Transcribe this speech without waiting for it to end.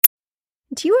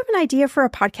Do you have an idea for a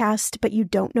podcast, but you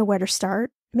don't know where to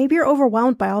start? Maybe you're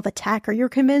overwhelmed by all the tech, or you're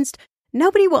convinced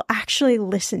nobody will actually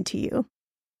listen to you.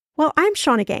 Well, I'm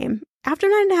Shawna Game. After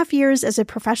 9.5 years as a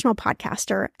professional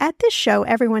podcaster, at this show,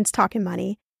 everyone's talking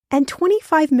money, and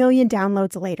 25 million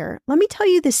downloads later, let me tell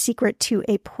you the secret to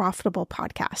a profitable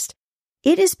podcast.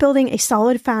 It is building a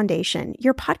solid foundation,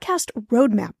 your podcast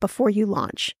roadmap before you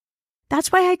launch. That's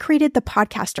why I created the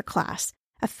Podcaster Class,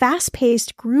 a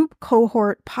fast-paced group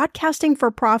cohort podcasting for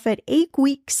profit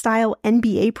 8-week style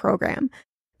MBA program.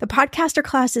 The Podcaster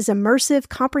Class is immersive,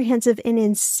 comprehensive, and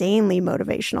insanely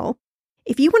motivational.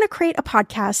 If you want to create a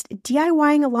podcast,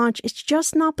 DIYing a launch is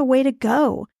just not the way to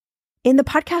go. In the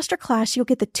Podcaster Class, you'll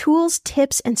get the tools,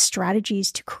 tips, and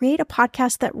strategies to create a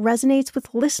podcast that resonates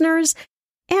with listeners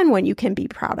and one you can be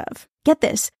proud of. Get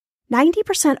this,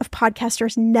 90% of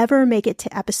podcasters never make it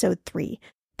to episode 3.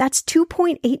 That's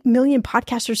 2.8 million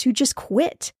podcasters who just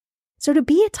quit. So to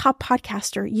be a top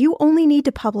podcaster, you only need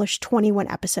to publish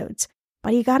 21 episodes,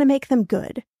 but you got to make them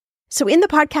good. So in the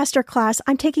Podcaster Class,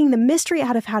 I'm taking the mystery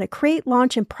out of how to create,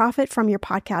 launch, and profit from your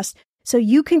podcast so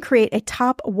you can create a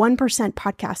top 1%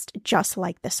 podcast just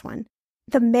like this one.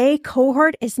 The May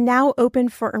cohort is now open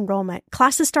for enrollment.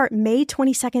 Classes start May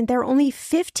 22nd. There are only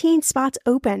 15 spots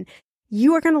open.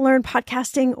 You are going to learn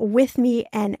podcasting with me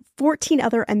and 14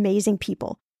 other amazing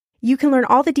people. You can learn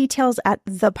all the details at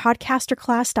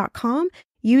thepodcasterclass.com.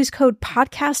 Use code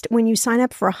PODCAST when you sign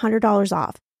up for $100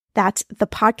 off. That's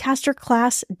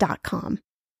thepodcasterclass.com.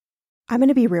 I'm going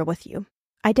to be real with you.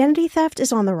 Identity theft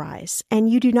is on the rise, and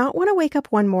you do not want to wake up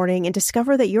one morning and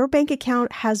discover that your bank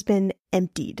account has been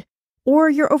emptied, or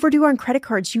you're overdue on credit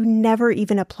cards you never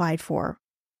even applied for.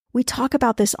 We talk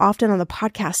about this often on the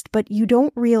podcast, but you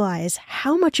don't realize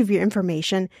how much of your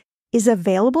information is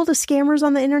available to scammers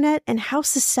on the internet and how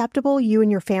susceptible you and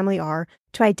your family are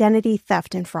to identity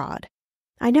theft and fraud.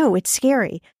 I know, it's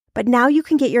scary, but now you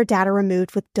can get your data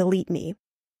removed with Delete Me.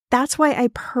 That's why I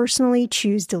personally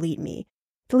choose Delete Me.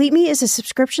 Delete Me is a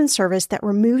subscription service that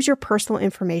removes your personal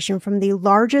information from the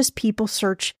largest people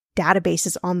search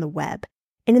databases on the web,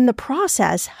 and in the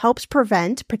process helps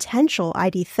prevent potential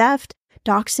ID theft,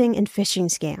 doxing, and phishing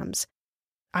scams.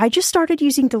 I just started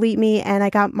using Delete Me and I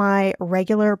got my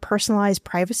regular personalized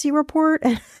privacy report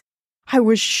and I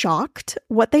was shocked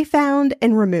what they found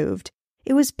and removed.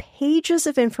 It was pages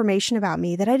of information about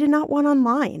me that I did not want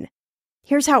online.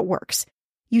 Here's how it works.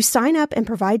 You sign up and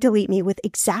provide Delete Me with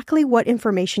exactly what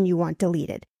information you want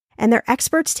deleted, and their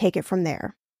experts take it from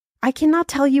there. I cannot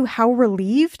tell you how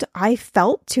relieved I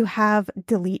felt to have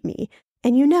Delete Me.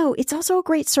 And you know, it's also a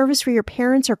great service for your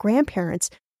parents or grandparents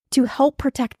to help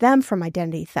protect them from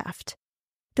identity theft.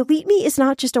 Delete Me is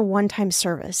not just a one-time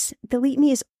service. Delete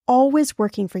Me is always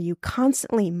working for you,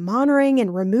 constantly monitoring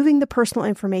and removing the personal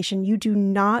information you do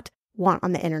not want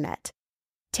on the internet.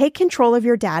 Take control of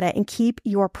your data and keep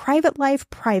your private life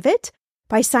private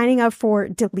by signing up for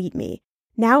Delete Me,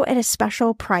 now at a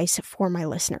special price for my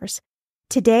listeners.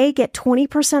 Today, get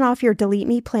 20% off your Delete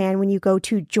Me plan when you go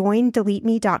to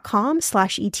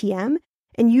joindeleteme.com/ETM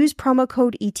and use promo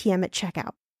code ETM at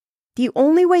checkout. The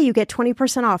only way you get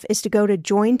 20% off is to go to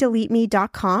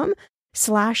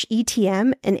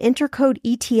joindeleteme.com/ETM and enter code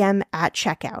ETM at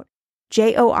checkout.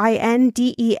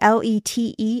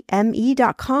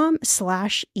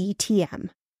 joindeleteme.com/ETM.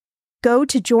 Go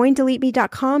to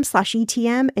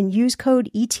joindeleteme.com/ETM and use code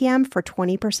ETM for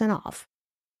 20% off.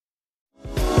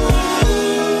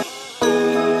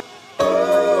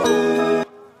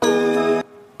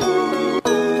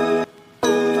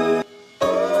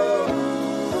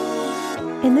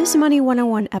 In this Money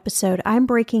 101 episode, I'm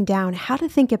breaking down how to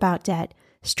think about debt,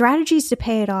 strategies to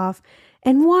pay it off,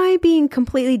 and why being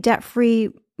completely debt-free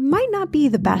might not be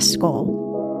the best goal.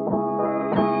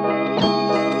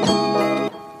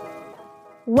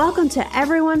 Welcome to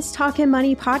Everyone's Talking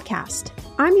Money podcast.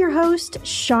 I'm your host,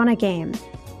 Shawna Game.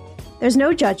 There's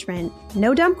no judgment,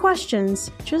 no dumb questions,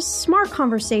 just smart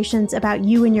conversations about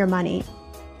you and your money.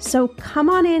 So come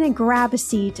on in and grab a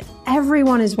seat.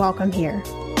 Everyone is welcome here.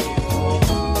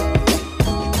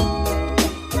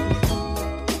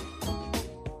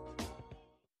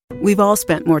 We've all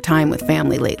spent more time with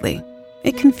family lately.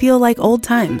 It can feel like old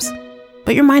times,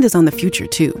 but your mind is on the future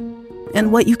too,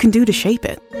 and what you can do to shape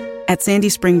it. At Sandy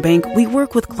Spring Bank, we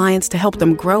work with clients to help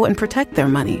them grow and protect their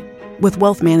money with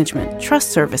wealth management,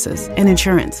 trust services, and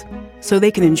insurance, so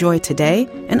they can enjoy today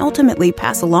and ultimately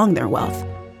pass along their wealth.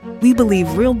 We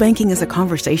believe real banking is a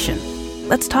conversation.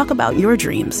 Let's talk about your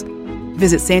dreams.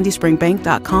 Visit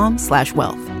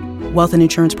sandyspringbank.com/wealth. Wealth and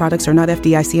insurance products are not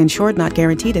FDIC insured, not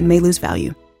guaranteed, and may lose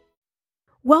value.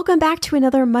 Welcome back to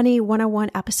another Money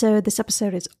 101 episode. This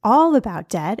episode is all about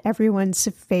debt, everyone's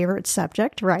favorite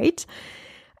subject, right?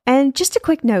 And just a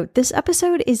quick note, this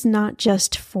episode is not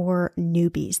just for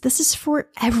newbies. This is for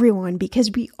everyone because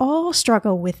we all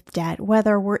struggle with debt,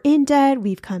 whether we're in debt,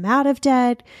 we've come out of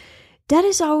debt. Debt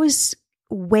is always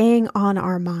weighing on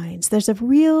our minds. There's a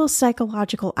real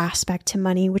psychological aspect to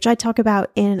money, which I talk about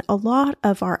in a lot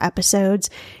of our episodes.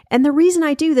 And the reason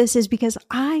I do this is because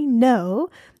I know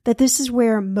that this is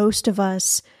where most of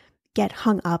us get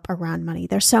hung up around money.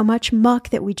 There's so much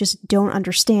muck that we just don't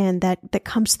understand that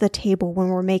comes to the table when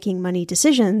we're making money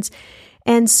decisions.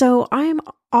 And so I'm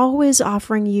always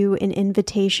offering you an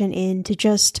invitation in to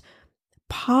just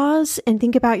pause and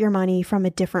think about your money from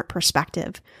a different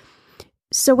perspective.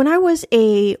 So when I was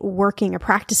a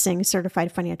practicing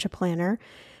certified financial planner,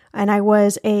 and I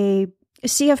was a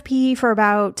CFP for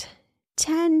about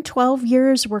 10, 12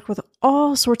 years, worked with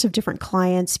all sorts of different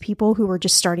clients, people who were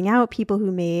just starting out, people who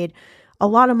made a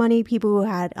lot of money, people who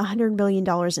had $100 million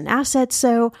in assets.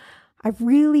 So I've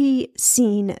really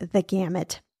seen the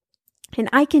gamut. And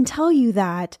I can tell you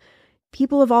that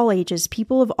people of all ages,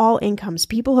 people of all incomes,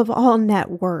 people of all net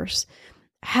worths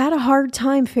had a hard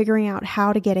time figuring out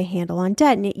how to get a handle on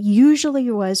debt. And it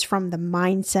usually was from the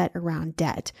mindset around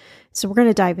debt. So we're going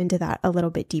to dive into that a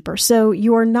little bit deeper. So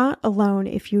you are not alone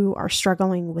if you are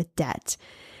struggling with debt.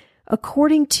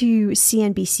 According to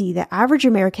CNBC, the average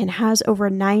American has over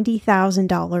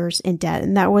 $90,000 in debt.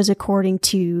 And that was according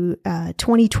to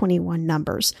 2021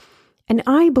 numbers. And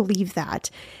I believe that.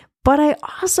 But I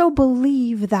also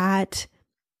believe that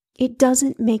it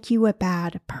doesn't make you a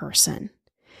bad person.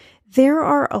 There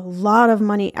are a lot of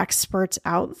money experts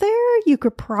out there. You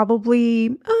could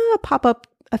probably pop up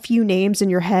a few names in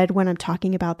your head when I'm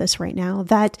talking about this right now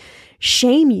that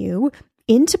shame you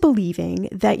into believing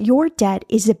that your debt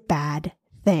is a bad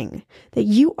thing, that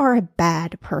you are a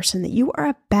bad person, that you are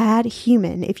a bad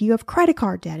human if you have credit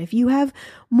card debt, if you have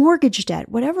mortgage debt,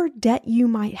 whatever debt you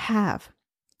might have.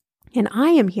 And I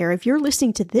am here, if you're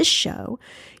listening to this show,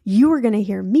 you are going to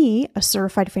hear me, a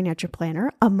certified financial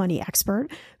planner, a money expert,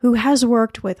 who has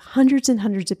worked with hundreds and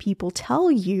hundreds of people, tell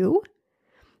you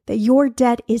that your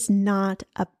debt is not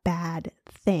a bad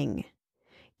thing.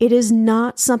 It is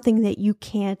not something that you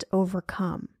can't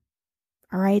overcome.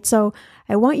 All right, so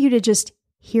I want you to just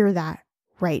hear that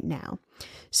right now.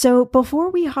 So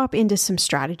before we hop into some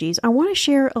strategies, I want to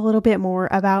share a little bit more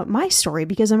about my story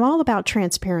because I'm all about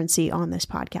transparency on this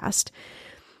podcast.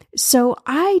 So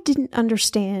I didn't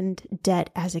understand debt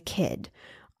as a kid.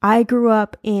 I grew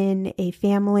up in a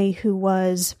family who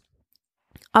was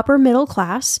upper middle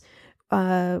class.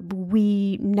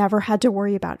 We never had to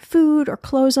worry about food or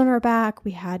clothes on our back.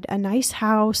 We had a nice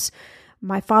house.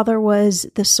 My father was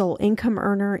the sole income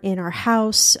earner in our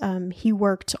house. He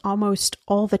worked almost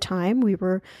all the time. We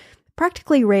were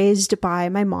practically raised by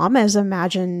my mom, as I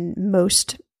imagine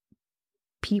most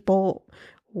people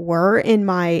were in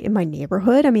my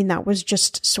neighborhood. I mean, that was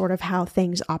just sort of how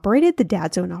things operated. The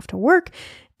dads went off to work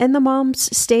and the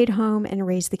moms stayed home and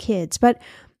raised the kids. But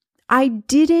I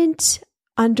didn't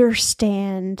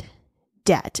understand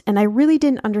debt. And I really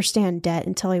didn't understand debt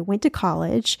until I went to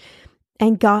college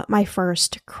and got my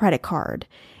first credit card.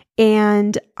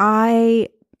 And I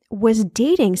was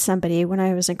dating somebody when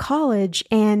I was in college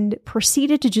and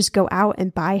proceeded to just go out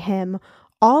and buy him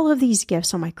all of these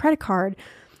gifts on my credit card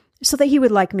so that he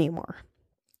would like me more,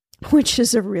 which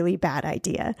is a really bad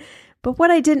idea. But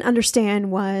what I didn't understand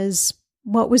was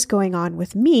what was going on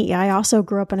with me. I also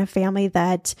grew up in a family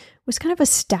that was kind of a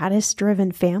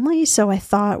status-driven family. So I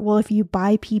thought, well, if you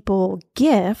buy people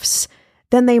gifts,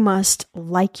 then they must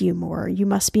like you more. You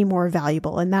must be more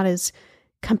valuable. And that is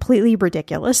completely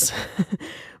ridiculous.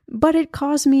 But it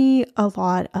caused me a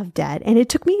lot of debt. And it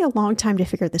took me a long time to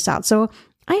figure this out. So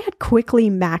I had quickly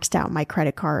maxed out my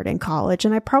credit card in college.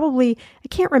 And I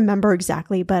can't remember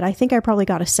exactly, but I think I probably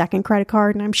got a second credit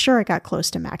card. And I'm sure I got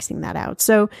close to maxing that out.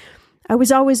 So I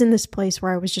was always in this place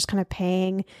where I was just kind of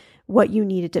paying what you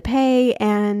needed to pay.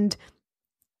 And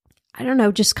I don't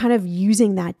know, just kind of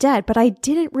using that debt, but I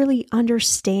didn't really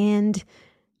understand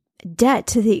debt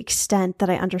to the extent that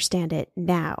I understand it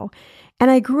now.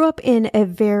 And I grew up in a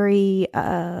very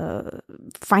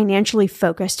financially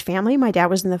focused family. My dad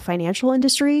was in the financial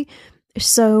industry.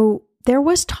 So there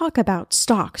was talk about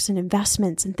stocks and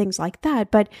investments and things like that.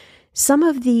 But some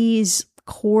of these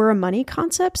core money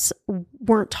concepts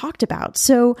weren't talked about.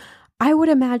 So I would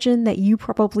imagine that you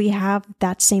probably have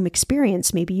that same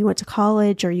experience. Maybe you went to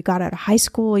college or you got out of high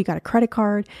school, you got a credit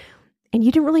card, and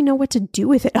you didn't really know what to do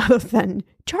with it other than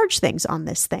charge things on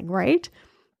this thing, right?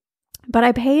 But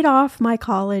I paid off my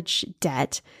college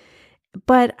debt,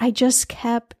 but I just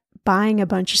kept buying a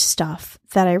bunch of stuff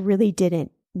that I really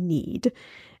didn't need.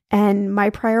 And my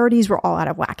priorities were all out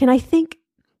of whack. And I think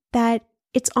that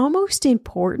it's almost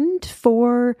important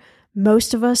for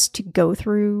most of us to go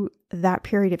through that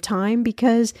period of time,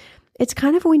 because it's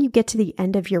kind of when you get to the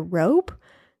end of your rope,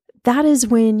 that is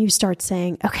when you start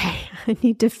saying, okay, I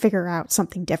need to figure out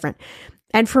something different.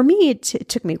 And for me, it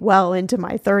took me well into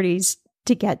my 30s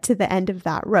to get to the end of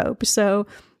that rope. So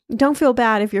don't feel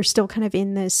bad if you're still kind of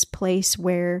in this place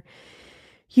where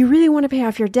you really want to pay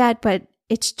off your debt, but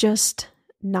it's just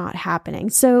not happening.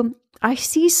 So I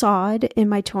seesawed in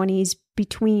my 20s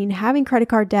between having credit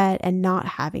card debt and not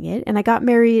having it. And I got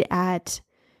married at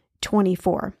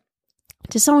 24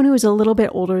 to someone who was a little bit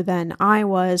older than I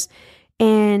was.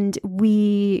 And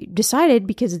we decided,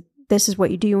 because this is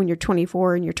what you do when you're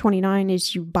 24 and you're 29,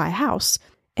 is you buy a house.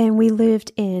 And we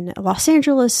lived in Los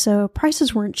Angeles, so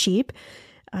prices weren't cheap.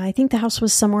 I think the house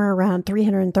was somewhere around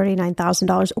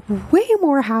 $339,000, way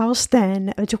more house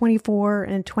than a 24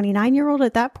 and 29-year-old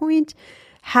at that point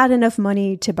had enough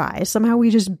money to buy. Somehow we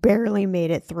just barely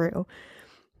made it through.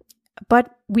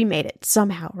 But we made it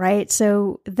somehow, right?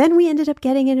 So then we ended up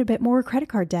getting in a bit more credit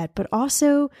card debt, but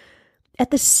also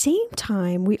at the same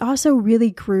time, we also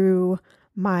really grew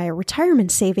my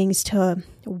retirement savings to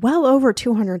well over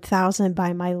 $200,000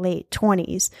 by my late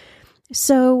 20s.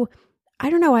 So I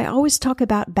don't know, I always talk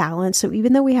about balance. So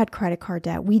even though we had credit card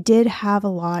debt, we did have a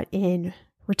lot in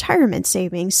retirement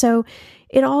savings. So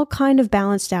it all kind of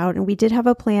balanced out, and we did have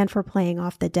a plan for paying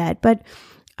off the debt. But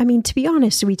I mean, to be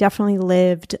honest, we definitely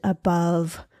lived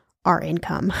above our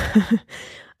income.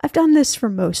 I've done this for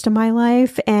most of my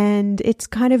life, and it's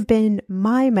kind of been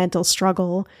my mental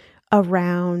struggle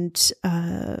around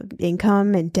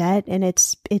income and debt, and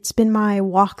it's been my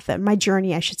my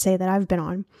journey, I should say, that I've been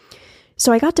on.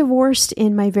 So I got divorced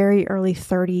in my very early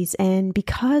 30s, and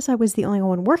because I was the only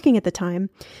one working at the time,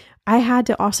 I had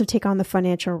to also take on the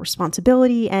financial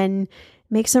responsibility and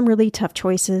make some really tough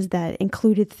choices that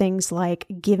included things like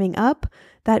giving up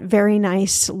that very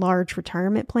nice large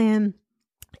retirement plan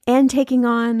and taking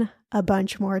on a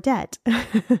bunch more debt.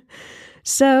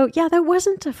 So yeah, that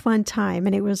wasn't a fun time.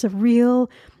 And it was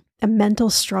a mental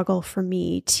struggle for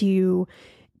me to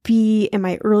be in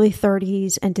my early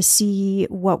 30s and to see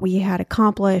what we had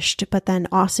accomplished, but then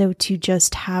also to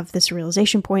just have this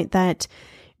realization point that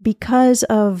because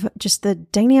of just the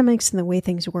dynamics and the way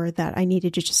things were, that I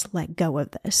needed to just let go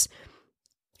of this.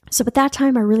 So at that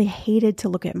time, I really hated to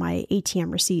look at my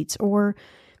ATM receipts or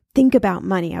think about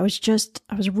money. I was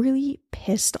really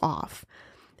pissed off.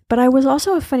 But I was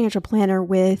also a financial planner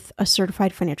with a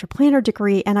certified financial planner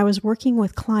degree, and I was working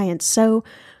with clients. So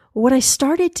what I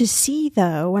started to see,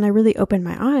 though, when I really opened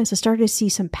my eyes, I started to see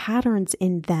some patterns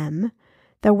in them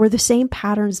that were the same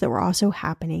patterns that were also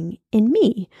happening in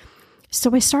me.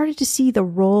 So I started to see the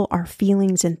role our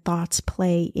feelings and thoughts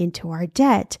play into our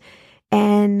debt,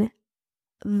 and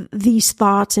these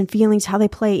thoughts and feelings, how they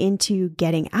play into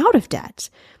getting out of debt.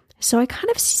 So I kind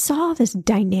of saw this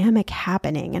dynamic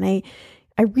happening, and I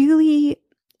really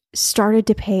started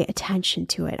to pay attention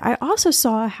to it. I also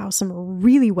saw how some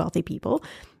really wealthy people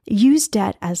use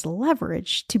debt as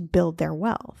leverage to build their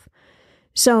wealth.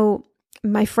 So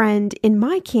my friend, in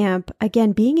my camp,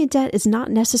 again, being in debt is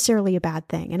not necessarily a bad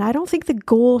thing. And I don't think the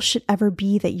goal should ever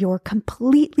be that you're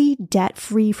completely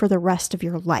debt-free for the rest of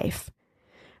your life.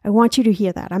 I want you to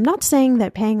hear that. I'm not saying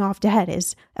that paying off debt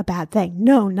is a bad thing.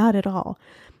 No, not at all.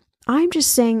 I'm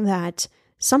just saying that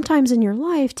sometimes in your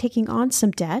life, taking on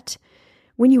some debt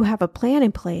when you have a plan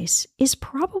in place is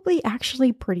probably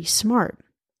actually pretty smart.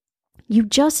 You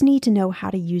just need to know how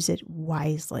to use it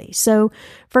wisely. So,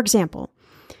 for example,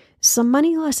 some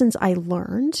money lessons I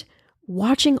learned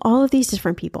watching all of these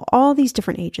different people, all these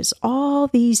different ages, all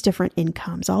these different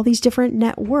incomes, all these different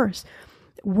net worths,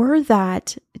 were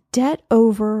that debt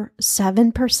over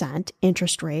 7%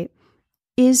 interest rate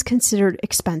is considered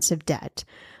expensive debt.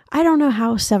 I don't know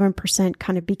how 7%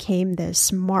 kind of became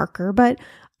this marker, but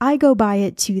I go by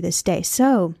it to this day.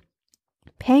 So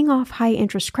paying off high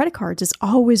interest credit cards is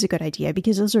always a good idea,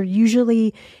 because those are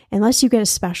usually, unless you get a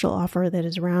special offer that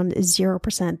is around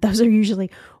 0%, those are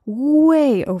usually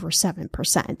way over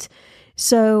 7%.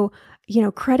 So,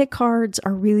 credit cards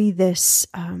are really this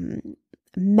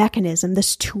mechanism,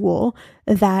 this tool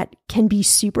that can be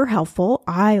super helpful.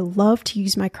 I love to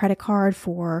use my credit card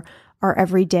for our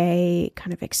everyday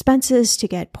kind of expenses to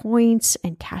get points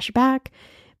and cash back.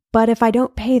 But if I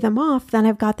don't pay them off, then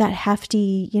I've got that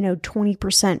hefty,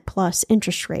 20% plus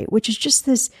interest rate, which is just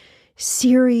this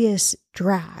serious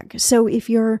drag. So if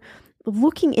you're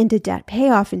looking into debt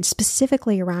payoff and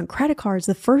specifically around credit cards,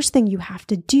 the first thing you have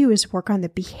to do is work on the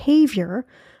behavior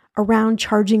around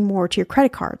charging more to your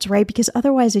credit cards, right? Because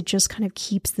otherwise it just kind of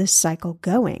keeps this cycle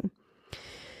going.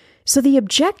 So the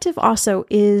objective also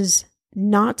is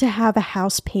not to have a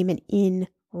house payment in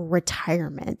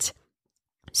retirement.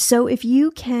 So if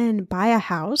you can buy a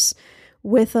house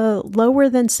with a lower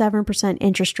than 7%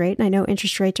 interest rate, and I know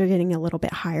interest rates are getting a little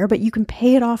bit higher, but you can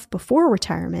pay it off before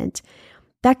retirement,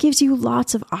 that gives you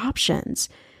lots of options.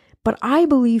 But I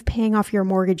believe paying off your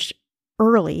mortgage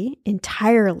early,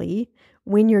 entirely,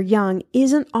 when you're young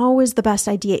isn't always the best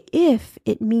idea if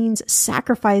it means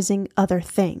sacrificing other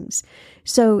things.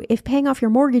 So if paying off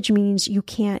your mortgage means you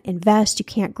can't invest, you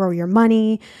can't grow your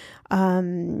money,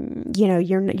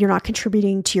 you're not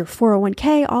contributing to your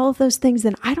 401k, all of those things,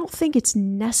 then I don't think it's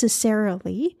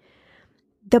necessarily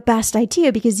the best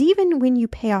idea, because even when you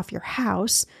pay off your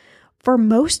house, for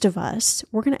most of us,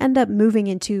 we're going to end up moving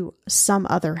into some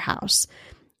other house.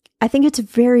 I think it's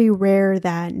very rare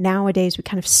that nowadays we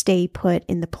kind of stay put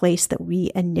in the place that we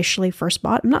initially first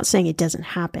bought. I'm not saying it doesn't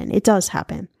happen. It does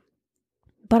happen.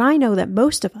 But I know that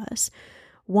most of us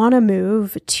want to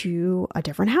move to a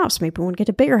different house. Maybe we want to get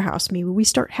a bigger house. Maybe we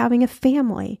start having a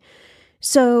family.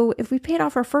 So if we paid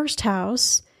off our first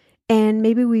house and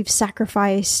maybe we've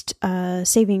sacrificed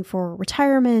saving for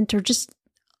retirement or just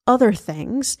other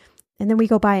things, and then we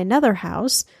go buy another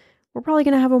house, we're probably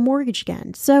going to have a mortgage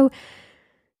again. So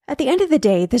at the end of the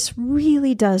day, this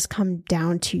really does come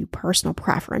down to personal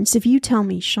preference. If you tell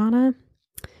me, Shauna,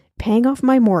 paying off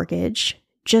my mortgage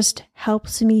just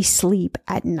helps me sleep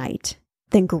at night,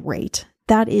 then great.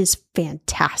 That is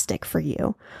fantastic for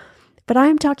you. But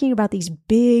I'm talking about these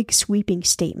big sweeping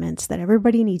statements that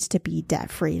everybody needs to be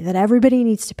debt-free, that everybody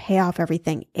needs to pay off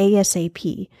everything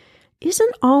ASAP,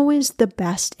 isn't always the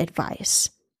best advice.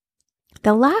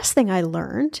 The last thing I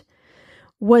learned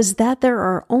was that there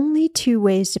are only two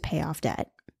ways to pay off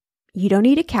debt. You don't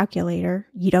need a calculator.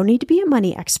 You don't need to be a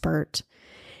money expert.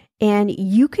 And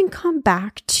you can come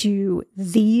back to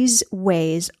these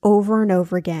ways over and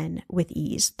over again with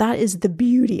ease. That is the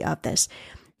beauty of this.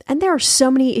 And there are so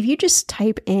many, if you just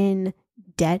type in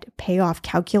debt payoff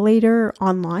calculator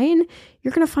online,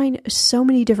 you're going to find so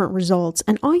many different results.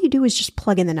 And all you do is just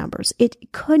plug in the numbers.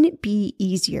 It couldn't be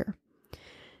easier.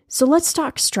 So let's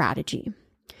talk strategy.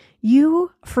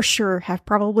 You for sure have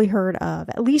probably heard of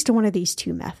at least one of these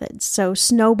two methods. So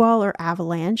snowball or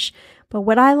avalanche, but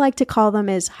what I like to call them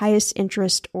is highest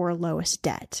interest or lowest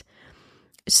debt.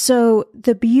 So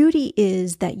the beauty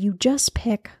is that you just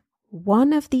pick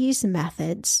one of these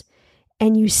methods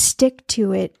and you stick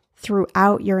to it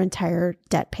throughout your entire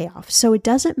debt payoff. So it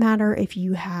doesn't matter if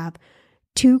you have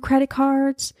 2 credit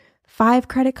cards, 5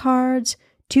 credit cards,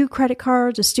 2 credit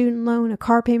cards, a student loan, a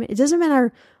car payment. It doesn't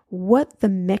matter what the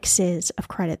mix is of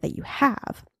credit that you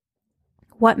have.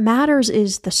 What matters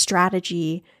is the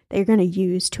strategy that you're going to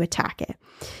use to attack it.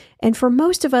 And for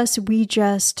most of us, we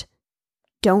just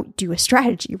don't do a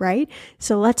strategy, right?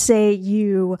 So let's say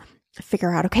you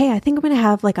figure out, okay, I think I'm going to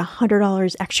have like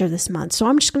 $100 extra this month. So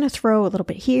I'm just going to throw a little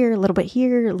bit here, a little bit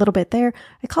here, a little bit there.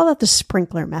 I call that the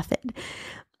sprinkler method.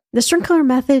 The sprinkler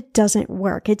method doesn't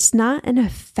work. It's not an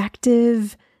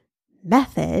effective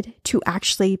method to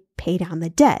actually pay down the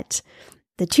debt.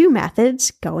 The two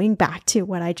methods, going back to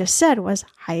what I just said, was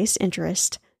highest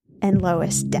interest and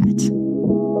lowest debt.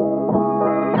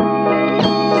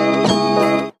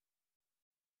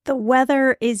 The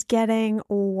weather is getting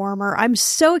warmer. I'm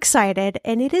so excited,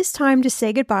 and it is time to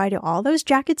say goodbye to all those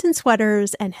jackets and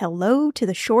sweaters and hello to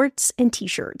the shorts and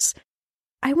t-shirts.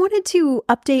 I wanted to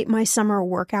update my summer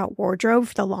workout wardrobe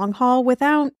for the long haul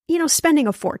without, spending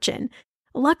a fortune.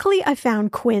 Luckily, I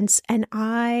found Quince and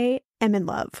I am in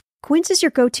love. Quince is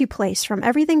your go-to place from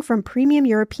everything from premium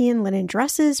European linen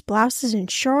dresses, blouses,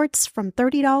 and shorts from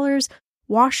 $30,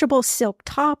 washable silk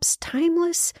tops,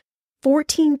 timeless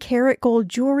 14-karat gold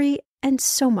jewelry, and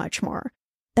so much more.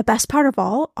 The best part of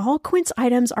all Quince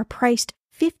items are priced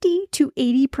 50 to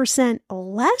 80%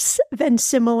 less than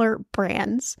similar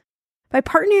brands. By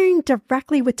partnering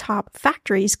directly with top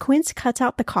factories, Quince cuts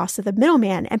out the cost of the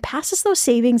middleman and passes those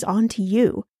savings on to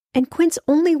you. And Quince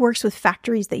only works with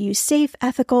factories that use safe,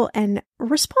 ethical, and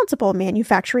responsible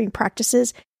manufacturing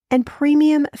practices and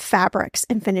premium fabrics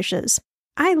and finishes.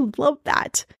 I love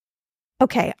that.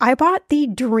 Okay, I bought the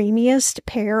dreamiest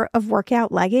pair of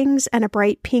workout leggings and a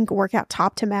bright pink workout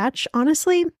top to match.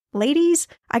 Honestly, ladies,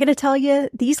 I gotta tell you,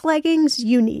 these leggings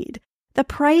you need. The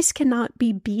price cannot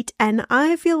be beat, and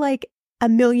I feel like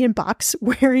 $1 million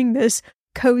wearing this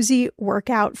cozy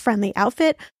workout friendly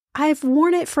outfit. I've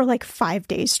worn it for like 5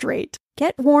 days straight.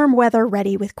 Get warm weather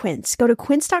ready with Quince. Go to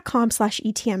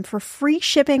quince.com/ETM for free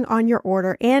shipping on your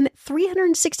order and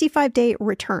 365-day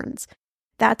returns.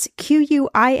 That's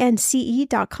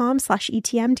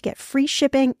QUINCE.com/ETM to get free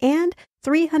shipping and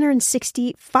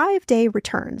 365-day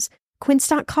returns.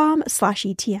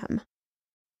 Quince.com/ETM.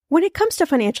 When it comes to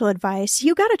financial advice,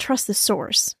 you gotta trust the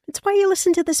source. It's why you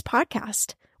listen to this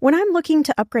podcast. When I'm looking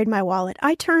to upgrade my wallet,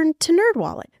 I turn to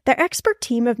NerdWallet. Their expert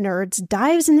team of nerds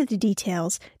dives into the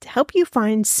details to help you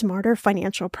find smarter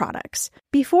financial products.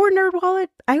 Before NerdWallet,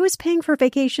 I was paying for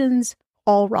vacations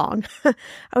all wrong. I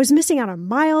was missing out on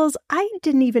miles I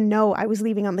didn't even know I was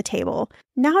leaving on the table.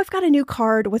 Now I've got a new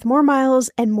card with more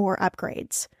miles and more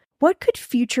upgrades. What could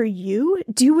future you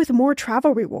do with more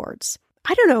travel rewards?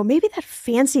 I don't know, maybe that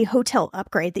fancy hotel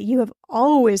upgrade that you have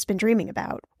always been dreaming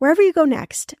about. Wherever you go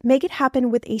next, make it happen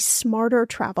with a smarter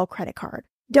travel credit card.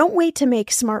 Don't wait to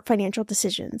make smart financial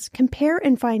decisions. Compare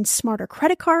and find smarter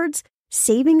credit cards,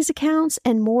 savings accounts,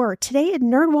 and more today at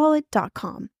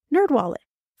nerdwallet.com. NerdWallet.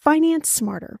 Finance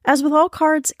smarter. As with all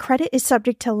cards, credit is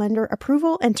subject to lender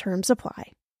approval and terms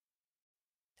apply.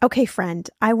 Okay, friend,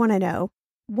 I want to know,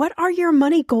 what are your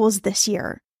money goals this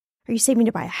year? Are you saving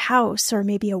to buy a house or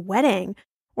maybe a wedding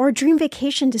or a dream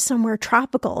vacation to somewhere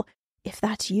tropical? If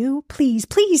that's you, please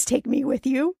take me with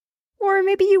you. Or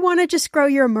maybe you want to just grow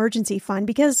your emergency fund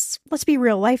because, let's be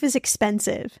real, life is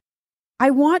expensive. I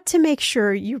want to make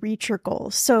sure you reach your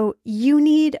goals, so you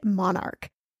need Monarch.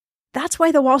 That's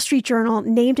why the Wall Street Journal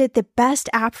named it the best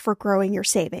app for growing your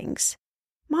savings.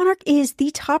 Monarch is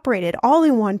the top-rated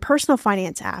all-in-one personal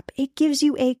finance app. It gives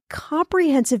you a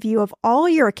comprehensive view of all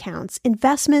your accounts,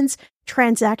 investments,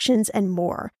 transactions, and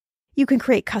more. You can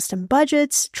create custom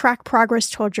budgets, track progress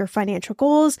towards your financial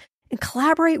goals, and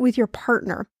collaborate with your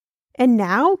partner. And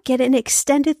now, get an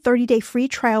extended 30-day free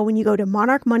trial when you go to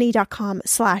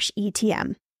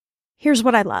monarchmoney.com/ETM. Here's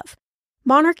what I love.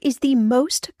 Monarch is the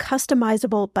most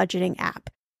customizable budgeting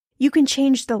app. You can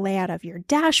change the layout of your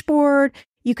dashboard.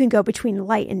 You can go between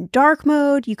light and dark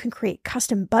mode. You can create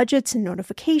custom budgets and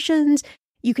notifications.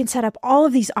 You can set up all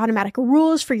of these automatic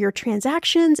rules for your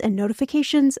transactions and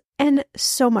notifications, and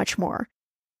so much more.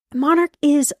 Monarch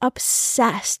is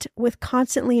obsessed with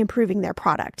constantly improving their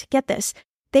product. Get this.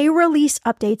 They release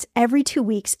updates every 2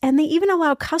 weeks, and they even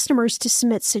allow customers to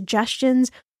submit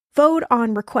suggestions, vote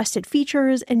on requested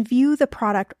features, and view the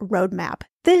product roadmap.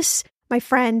 This, my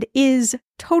friend, is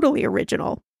totally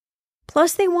original.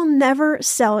 Plus, they will never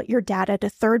sell your data to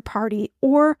third party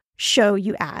or show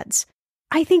you ads.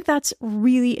 I think that's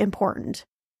really important.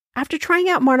 After trying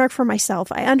out Monarch for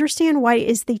myself, I understand why it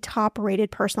is the top-rated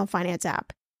personal finance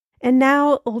app. And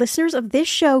now, listeners of this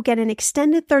show get an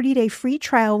extended 30-day free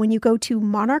trial when you go to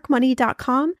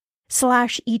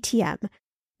monarchmoney.com/ETM.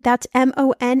 That's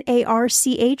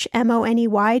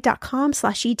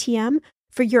monarchmoney.com/ETM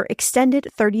for your extended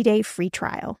 30-day free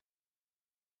trial.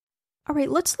 All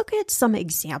right, let's look at some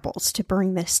examples to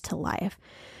bring this to life.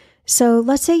 So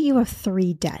let's say you have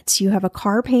 3 debts. You have a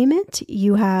car payment.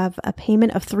 You have a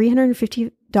payment of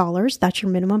 $350. That's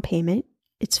your minimum payment.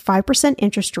 It's 5%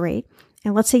 interest rate.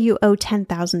 And let's say you owe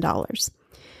 $10,000.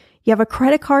 You have a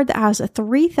credit card that has a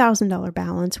 $3,000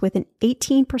 balance with an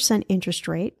 18% interest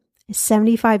rate, a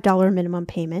 $75 minimum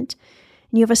payment.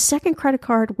 And you have a second credit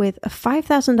card with a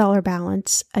 $5,000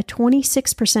 balance, a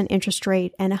 26% interest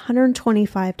rate, and a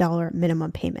 $125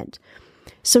 minimum payment.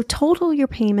 So total your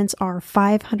payments are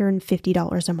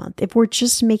 $550 a month if we're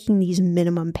just making these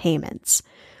minimum payments.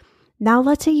 Now,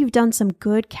 let's say you've done some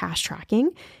good cash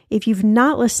tracking. If you've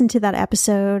not listened to that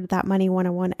episode, that Money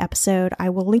 101 episode,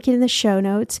 I will link it in the show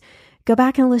notes. Go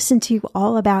back and listen to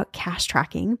all about cash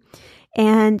tracking.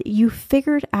 And you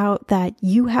figured out that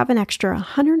you have an extra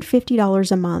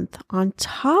 $150 a month on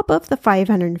top of the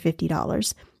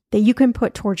 $550 that you can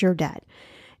put towards your debt.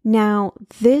 Now,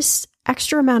 this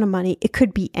extra amount of money, it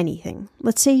could be anything.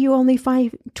 Let's say you only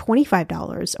find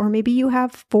 $25, or maybe you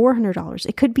have $400.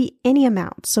 It could be any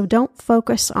amount. So don't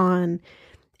focus on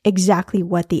exactly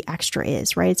what the extra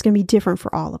is, right? It's going to be different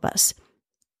for all of us.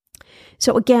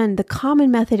 So again, the common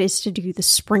method is to do the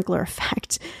sprinkler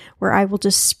effect, where I will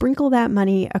just sprinkle that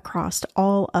money across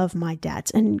all of my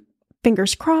debts. And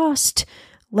fingers crossed,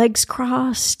 legs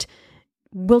crossed,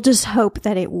 we'll just hope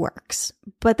that it works.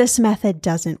 But this method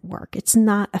doesn't work. It's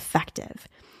not effective.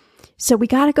 So we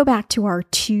got to go back to our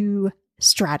 2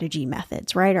 strategy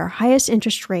methods, right? Our highest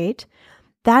interest rate,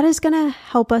 that is going to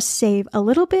help us save a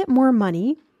little bit more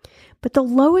money. But the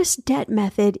lowest debt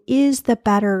method is the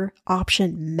better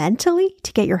option mentally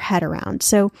to get your head around.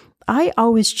 So I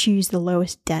always choose the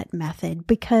lowest debt method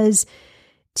because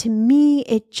to me,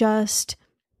 it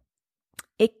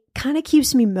kind of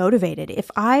keeps me motivated.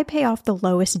 If I pay off the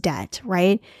lowest debt,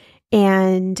 right,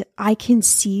 and I can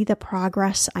see the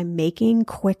progress I'm making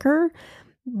quicker,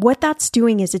 what that's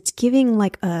doing is it's giving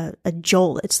like a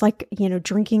jolt. It's like,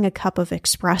 drinking a cup of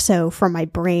espresso from my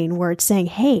brain where it's saying,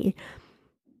 hey,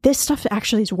 this stuff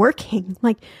actually is working.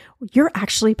 Like, you're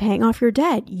actually paying off your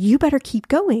debt. You better keep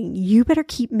going. You better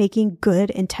keep making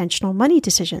good, intentional money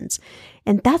decisions.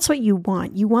 And that's what you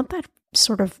want. You want that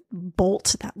sort of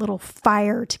bolt, that little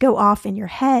fire to go off in your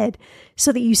head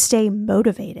so that you stay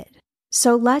motivated.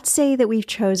 So let's say that we've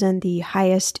chosen the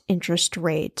highest interest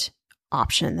rate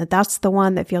option, that's the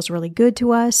one that feels really good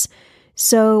to us.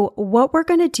 So what we're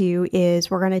going to do is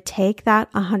we're going to take that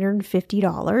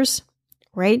 $150,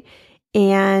 right?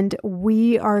 And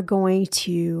we are going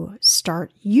to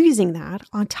start using that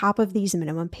on top of these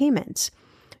minimum payments.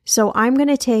 So I'm going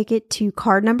to take it to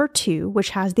card number 2,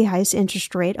 which has the highest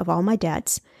interest rate of all my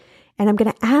debts. And I'm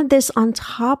going to add this on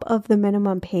top of the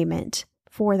minimum payment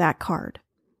for that card.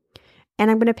 And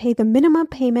I'm going to pay the minimum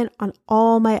payment on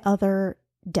all my other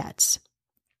debts.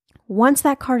 Once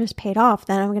that card is paid off,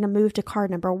 then I'm going to move to card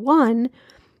number 1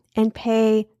 and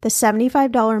pay the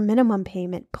 $75 minimum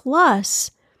payment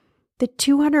plus the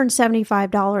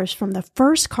 $275 from the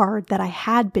first card that I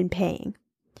had been paying.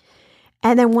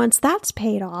 And then once that's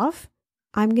paid off,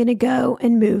 I'm going to go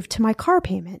and move to my car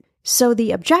payment. So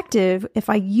the objective, if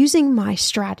I'm using my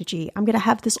strategy, I'm going to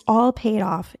have this all paid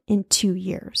off in 2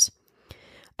 years.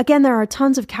 Again, there are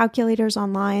tons of calculators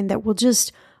online that will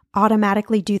just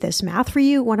automatically do this math for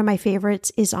you. One of my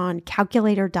favorites is on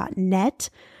calculator.net.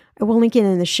 I will link it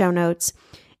in the show notes,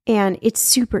 and it's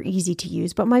super easy to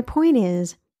use. But my point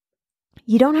is,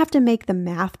 you don't have to make the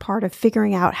math part of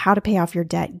figuring out how to pay off your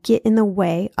debt get in the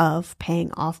way of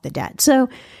paying off the debt. So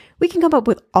we can come up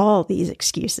with all these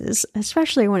excuses,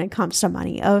 especially when it comes to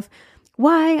money, of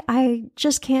why I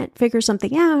just can't figure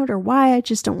something out or why I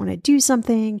just don't want to do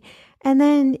something. And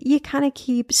then you kind of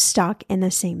keep stuck in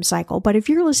the same cycle. But if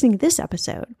you're listening to this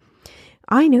episode,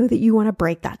 I know that you want to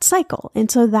break that cycle. And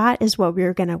so that is what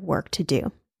we're going to work to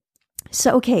do.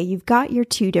 So, okay, you've got your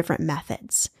 2 different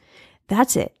methods.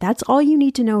 That's it. That's all you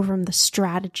need to know from the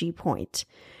strategy point.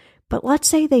 But let's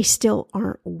say they still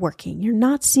aren't working. You're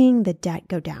not seeing the debt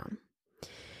go down.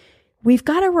 We've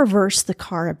got to reverse the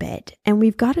car a bit, and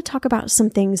we've got to talk about some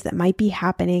things that might be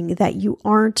happening that you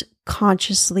aren't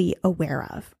consciously aware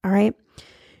of. All right.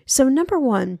 So number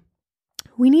 1,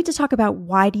 we need to talk about,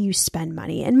 why do you spend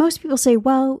money? And most people say,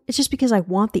 well, it's just because I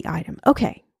want the item.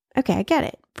 Okay, I get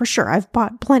it. For sure. I've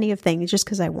bought plenty of things just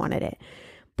because I wanted it.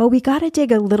 But we got to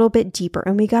dig a little bit deeper,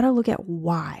 and we got to look at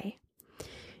why.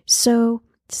 So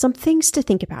some things to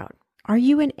think about. Are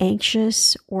you an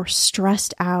anxious or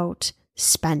stressed out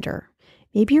spender?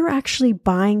 Maybe you're actually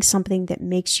buying something that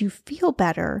makes you feel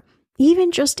better,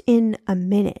 even just in a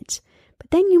minute,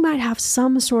 but then you might have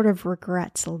some sort of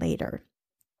regrets later.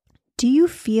 Do you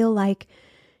feel like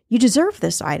you deserve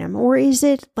this item, or is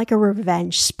it like a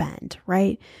revenge spend,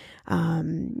 right?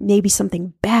 Maybe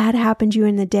something bad happened to you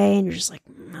in the day and you're just like,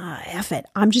 F it.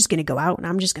 I'm just going to go out and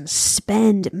I'm just going to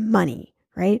spend money,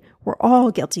 right? We're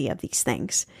all guilty of these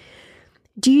things.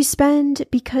 Do you spend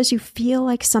because you feel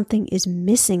like something is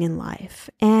missing in life,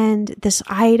 and this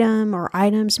item or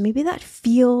items, maybe that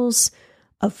feels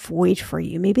a void for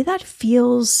you. Maybe that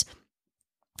feels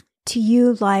to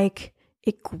you like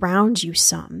it grounds you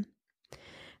some.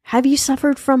 Have you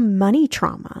suffered from money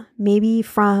trauma? Maybe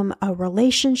from a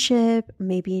relationship,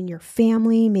 maybe in your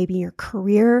family, maybe in your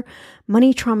career.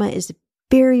 Money trauma is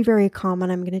very, very common.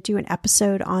 I'm going to do an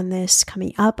episode on this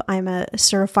coming up. I'm a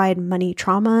certified money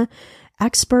trauma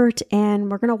expert,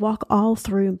 and we're going to walk all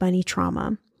through money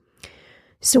trauma.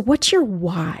 So what's your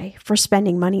why for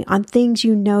spending money on things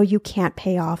you know you can't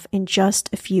pay off in just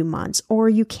a few months or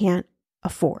you can't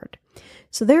afford?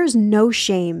 So there's no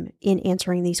shame in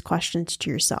answering these questions to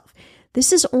yourself.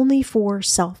 This is only for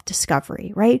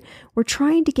self-discovery, right? We're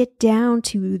trying to get down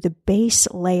to the base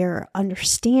layer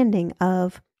understanding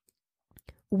of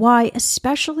why,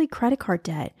 especially credit card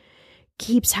debt,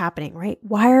 keeps happening, right?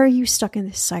 Why are you stuck in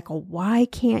this cycle? Why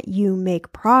can't you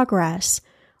make progress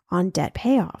on debt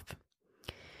payoff?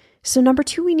 So number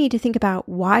 2, we need to think about,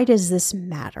 why does this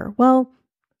matter? Well,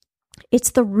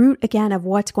 it's the root again of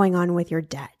what's going on with your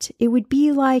debt. It would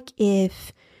be like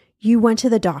if you went to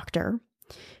the doctor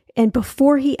and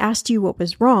before he asked you what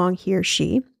was wrong, he or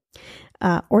she,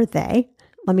 or they,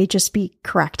 let me just be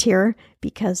correct here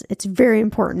because it's very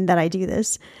important that I do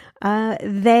this.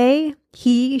 They,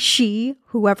 he, she,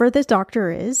 whoever this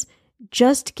doctor is,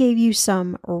 just gave you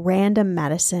some random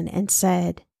medicine and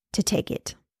said to take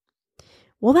it.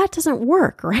 Well, that doesn't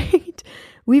work, right?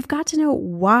 We've got to know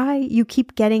why you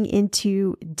keep getting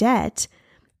into debt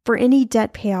for any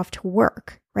debt payoff to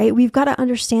work. right? We've got to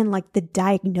understand like the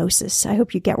diagnosis. I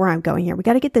hope you get where I'm going here. We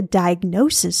got to get the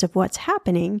diagnosis of what's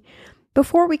happening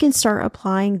before we can start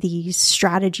applying these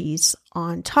strategies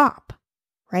on top,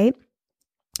 right?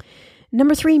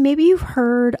 Number 3, maybe you've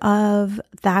heard of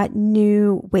that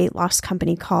new weight loss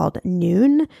company called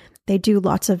Noom. They do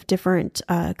lots of different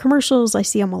commercials. I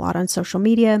see them a lot on social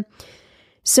media.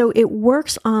 So it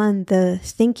works on the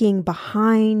thinking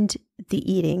behind the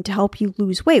eating to help you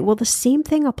lose weight. Well, the same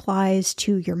thing applies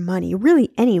to your money,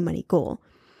 really any money goal.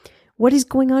 What is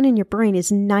going on in your brain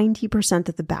is 90%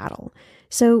 of the battle.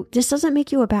 So this doesn't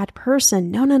make you a bad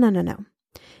person. No.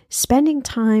 Spending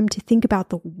time to think about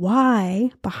the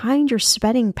why behind your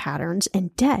spending patterns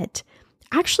and debt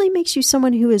actually makes you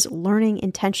someone who is learning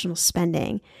intentional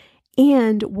spending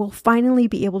and will finally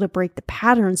be able to break the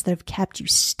patterns that have kept you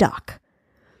stuck,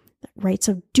 right?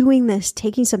 So doing this,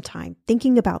 taking some time,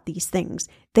 thinking about these things,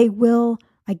 they will,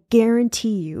 I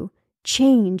guarantee you,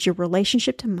 change your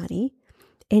relationship to money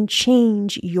and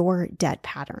change your debt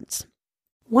patterns.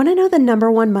 Want to know the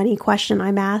number one money question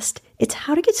I'm asked? It's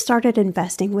how to get started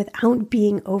investing without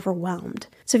being overwhelmed.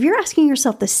 So if you're asking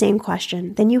yourself the same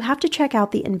question, then you have to check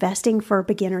out the Investing for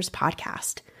Beginners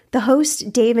podcast. The hosts,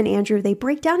 Dave and Andrew, they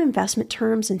break down investment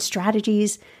terms and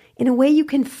strategies in a way you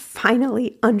can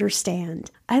finally understand.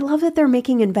 I love that they're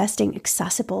making investing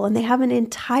accessible, and they have an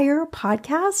entire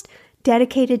podcast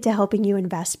dedicated to helping you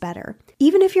invest better.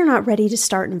 Even if you're not ready to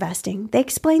start investing, they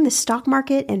explain the stock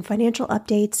market and financial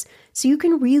updates so you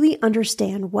can really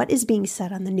understand what is being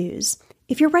said on the news.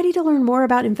 If you're ready to learn more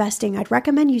about investing, I'd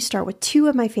recommend you start with 2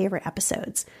 of my favorite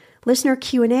episodes. Listener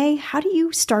Q&A, how do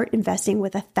you start investing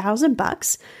with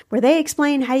 $1,000, where they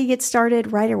explain how you get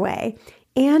started right away,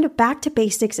 and Back to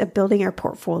Basics of Building Your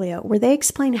Portfolio, where they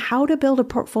explain how to build a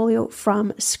portfolio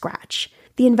from scratch.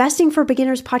 The Investing for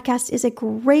Beginners podcast is a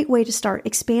great way to start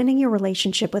expanding your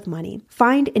relationship with money.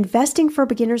 Find Investing for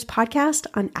Beginners podcast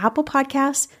on Apple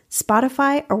Podcasts,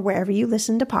 Spotify, or wherever you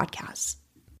listen to podcasts.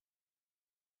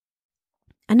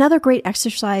 Another great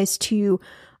exercise to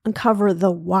uncover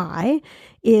the why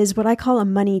is what I call a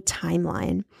money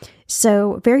timeline.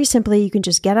 So very simply, you can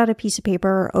just get out a piece of paper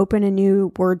or open a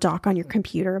new Word doc on your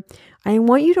computer. I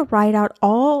want you to write out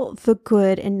all the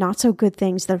good and not so good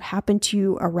things that have happened to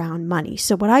you around money.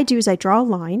 So what I do is I draw a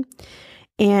line,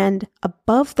 and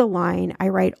above the line, I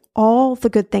write all the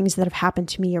good things that have happened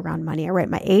to me around money. I write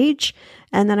my age,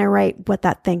 and then I write what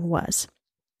that thing was.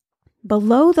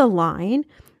 Below the line,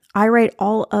 I write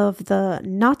all of the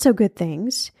not so good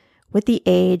things with the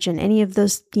age and any of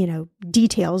those,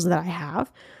 details that I have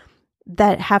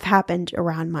that have happened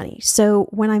around money. So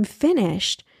when I'm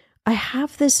finished, I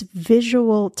have this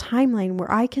visual timeline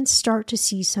where I can start to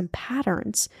see some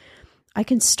patterns. I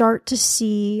can start to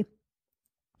see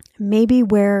maybe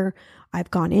where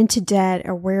I've gone into debt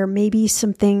or where maybe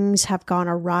some things have gone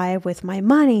awry with my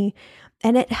money.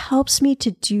 And it helps me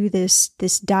to do this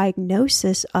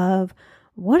diagnosis of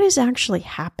what is actually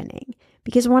happening.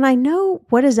 Because when I know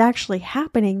what is actually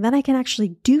happening, then I can actually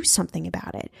do something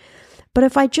about it. But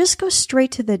if I just go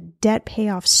straight to the debt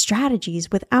payoff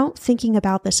strategies without thinking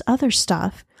about this other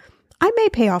stuff, I may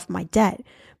pay off my debt,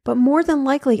 but more than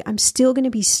likely, I'm still going to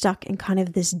be stuck in kind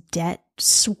of this debt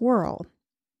swirl.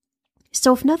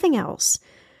 So if nothing else,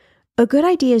 a good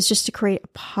idea is just to create a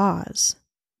pause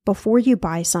before you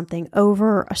buy something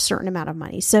over a certain amount of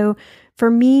money. So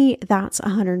for me, that's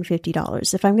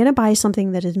 $150. If I'm going to buy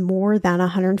something that is more than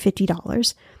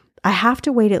 $150, I have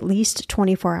to wait at least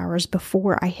 24 hours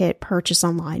before I hit purchase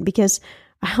online, because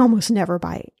I almost never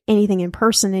buy anything in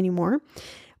person anymore.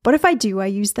 But if I do, I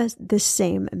use this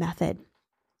same method.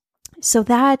 So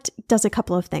that does a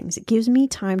couple of things. It gives me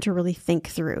time to really think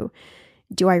through,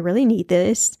 do I really need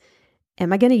this?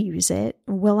 Am I going to use it?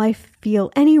 Will I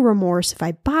feel any remorse if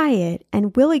I buy it?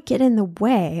 And will it get in the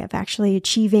way of actually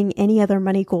achieving any other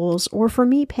money goals, or for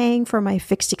me paying for my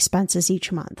fixed expenses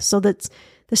each month? So that's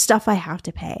the stuff I have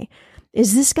to pay.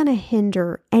 Is this going to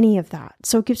hinder any of that?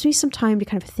 So it gives me some time to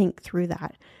kind of think through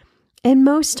that. And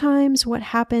most times what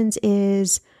happens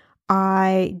is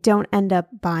I don't end up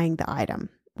buying the item,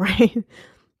 right?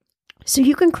 So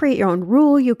you can create your own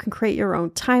rule, you can create your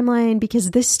own timeline,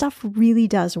 because this stuff really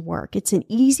does work. It's an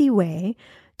easy way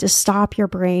to stop your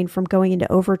brain from going into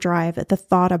overdrive at the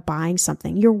thought of buying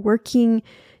something. You're working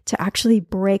to actually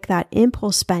break that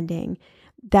impulse spending.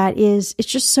 It's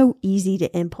just so easy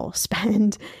to impulse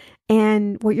spend.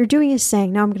 And what you're doing is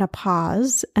saying, now I'm going to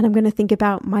pause and I'm going to think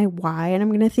about my why, and I'm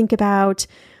going to think about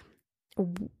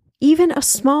even a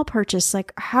small purchase,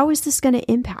 like how is this going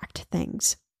to impact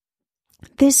things?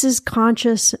 This is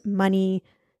conscious money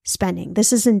spending.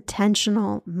 This is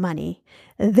intentional money.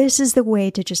 This is the way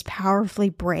to just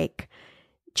powerfully break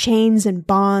chains and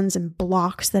bonds and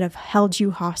blocks that have held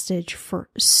you hostage for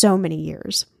so many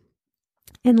years.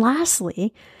 And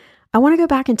lastly, I want to go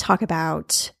back and talk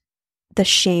about the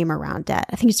shame around debt.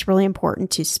 I think it's really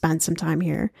important to spend some time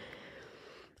here.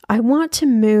 I want to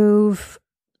move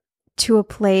to a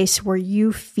place where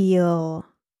you feel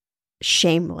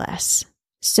shameless.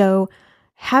 So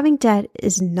having debt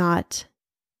is not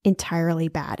entirely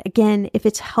bad. Again, if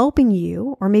it's helping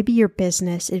you or maybe your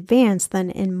business advance,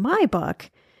 then in my book,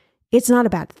 it's not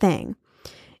a bad thing.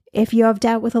 If you have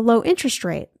debt with a low interest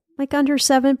rate, like under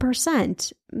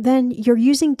 7%, then you're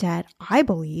using debt, I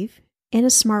believe, in a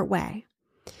smart way.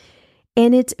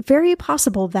 And it's very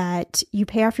possible that you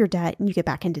pay off your debt and you get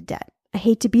back into debt. I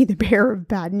hate to be the bearer of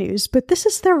bad news, but this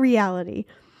is the reality.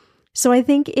 So I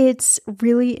think it's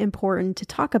really important to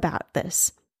talk about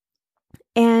this.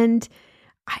 And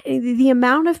the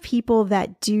amount of people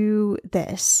that do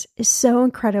this is so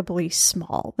incredibly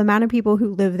small. The amount of people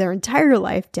who live their entire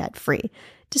life debt-free,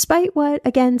 despite what,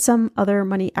 again, some other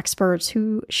money experts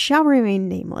who shall remain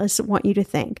nameless want you to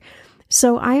think.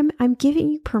 So I'm giving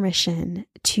you permission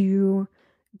to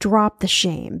drop the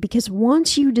shame, because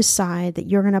once you decide that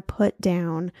you're going to put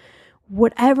down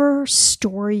whatever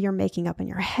story you're making up in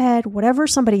your head, whatever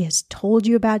somebody has told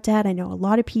you about debt. I know a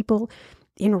lot of people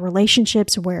in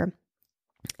relationships where,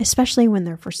 especially when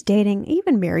they're first dating,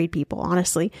 even married people,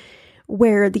 honestly,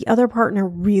 where the other partner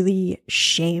really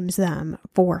shames them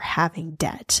for having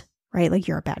debt, right? Like,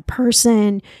 you're a bad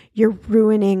person, you're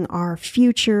ruining our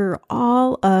future,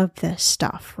 all of this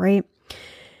stuff, right?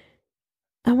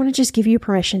 I want to just give you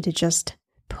permission to just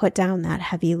put down that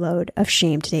heavy load of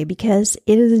shame today, because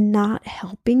it is not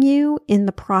helping you in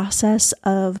the process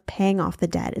of paying off the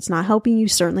debt. It's not helping you,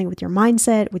 certainly, with your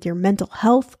mindset, with your mental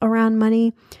health around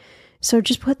money. So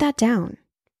just put that down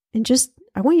and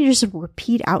I want you to just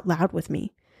repeat out loud with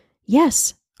me.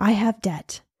 Yes, I have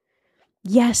debt.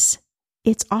 Yes,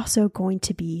 it's also going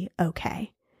to be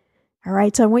okay. All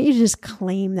right. So I want you to just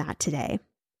claim that today.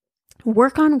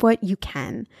 Work on what you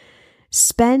can.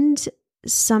 Spend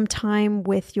some time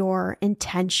with your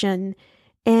intention.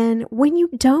 And when you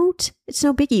don't, it's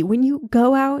no biggie. When you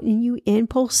go out and you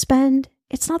impulse spend,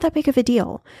 it's not that big of a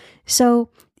deal. So,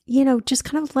 just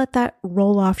kind of let that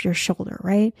roll off your shoulder,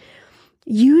 right?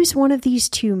 Use one of these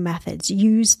two methods.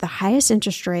 Use the highest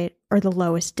interest rate or the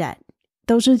lowest debt.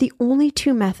 Those are the only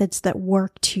two methods that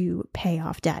work to pay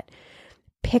off debt.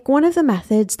 Pick one of the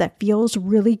methods that feels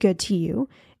really good to you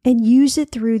and use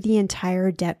it through the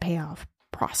entire debt payoff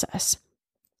process.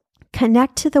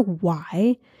 Connect to the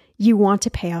why you want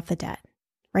to pay off the debt,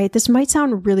 right? This might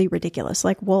sound really ridiculous.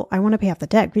 Like, well, I want to pay off the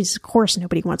debt because, of course,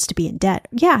 nobody wants to be in debt.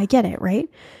 Yeah, I get it, right?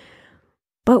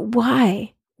 But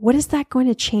why? What is that going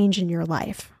to change in your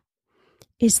life?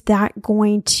 Is that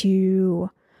going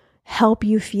to help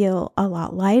you feel a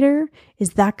lot lighter?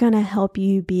 Is that going to help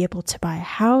you be able to buy a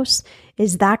house?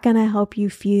 Is that going to help you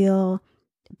feel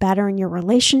better in your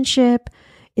relationship?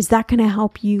 Is that going to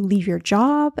help you leave your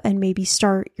job and maybe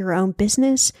start your own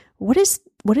business? What is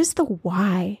the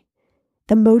why,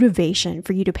 the motivation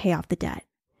for you to pay off the debt,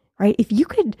 right? If you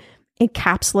could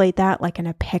encapsulate that like in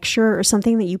a picture or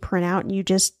something that you print out and you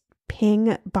just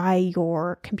ping by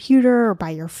your computer or by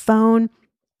your phone,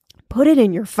 put it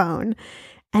in your phone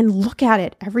and look at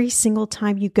it every single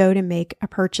time you go to make a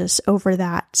purchase over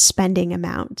that spending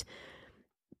amount.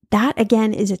 That,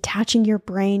 again, is attaching your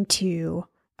brain to,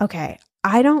 okay,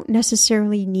 I don't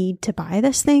necessarily need to buy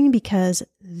this thing because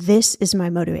this is my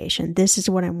motivation. This is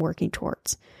what I'm working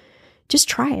towards. Just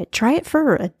try it. Try it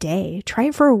for a day. Try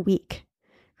it for a week,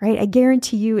 right? I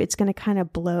guarantee you it's going to kind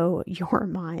of blow your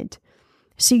mind.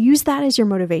 So use that as your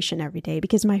motivation every day,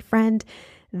 because, my friend,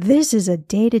 this is a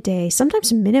day-to-day,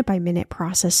 sometimes minute-by-minute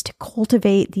process to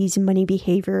cultivate these money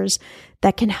behaviors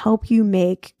that can help you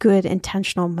make good,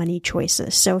 intentional money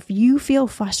choices. So if you feel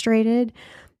frustrated,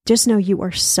 just know you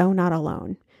are so not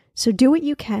alone. So do what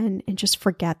you can and just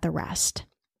forget the rest.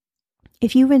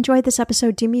 If you've enjoyed this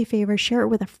episode, do me a favor, share it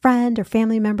with a friend or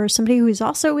family member, somebody who is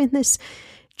also in this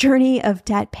journey of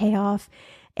debt payoff.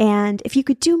 And if you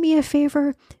could do me a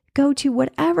favor, go to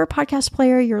whatever podcast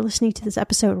player you're listening to this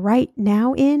episode right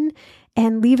now in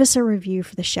and leave us a review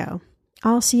for the show.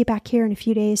 I'll see you back here in a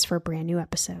few days for a brand new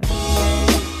episode.